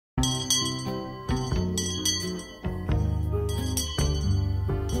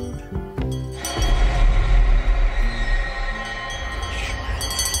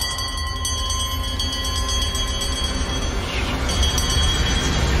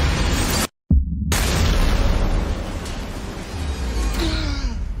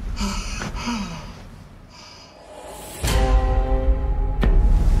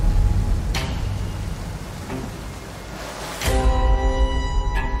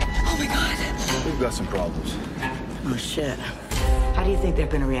got some problems. Oh, shit. How do you think they're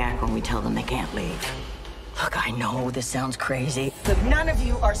gonna react when we tell them they can't leave? Look, I know this sounds crazy, but none of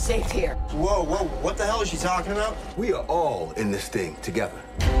you are safe here. Whoa, what the hell is she talking about? We are all in this thing together.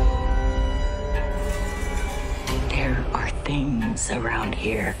 There are things around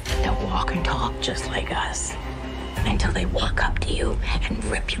here that walk and talk just like us until they walk up to you and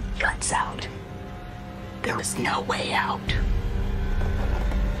rip your guts out. There is no way out.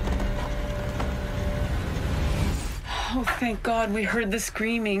 Oh, thank God we heard the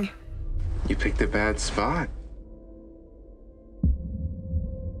screaming. You picked a bad spot.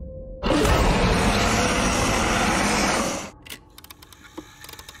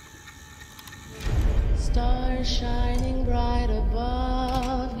 Stars shining bright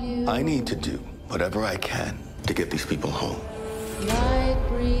above you. I need to do whatever I can to get these people home. Light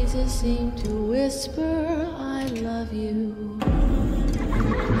breezes seem to whisper, I love you.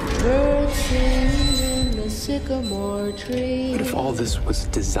 Birds sing in the sycamore tree. What if all this was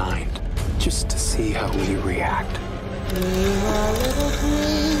designed just to see how we react? Dream a little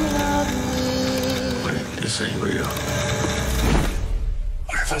dream of me. What if this ain't real?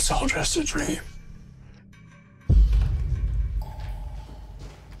 What if it's all just a dream?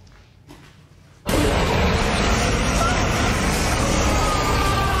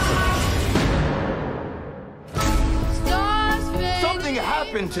 Something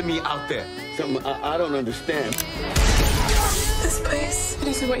happened to me out there. Something I don't understand. This place, it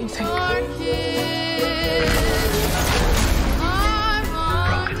isn't what you think.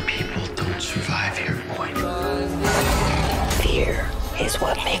 Broken people don't survive here, boy. Fear is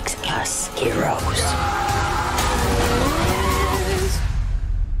what makes us heroes.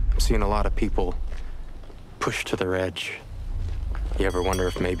 I'm seeing a lot of people pushed to their edge. You ever wonder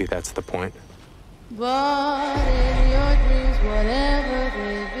if maybe that's the point? But in your dreams, whatever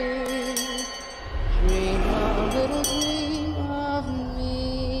they be.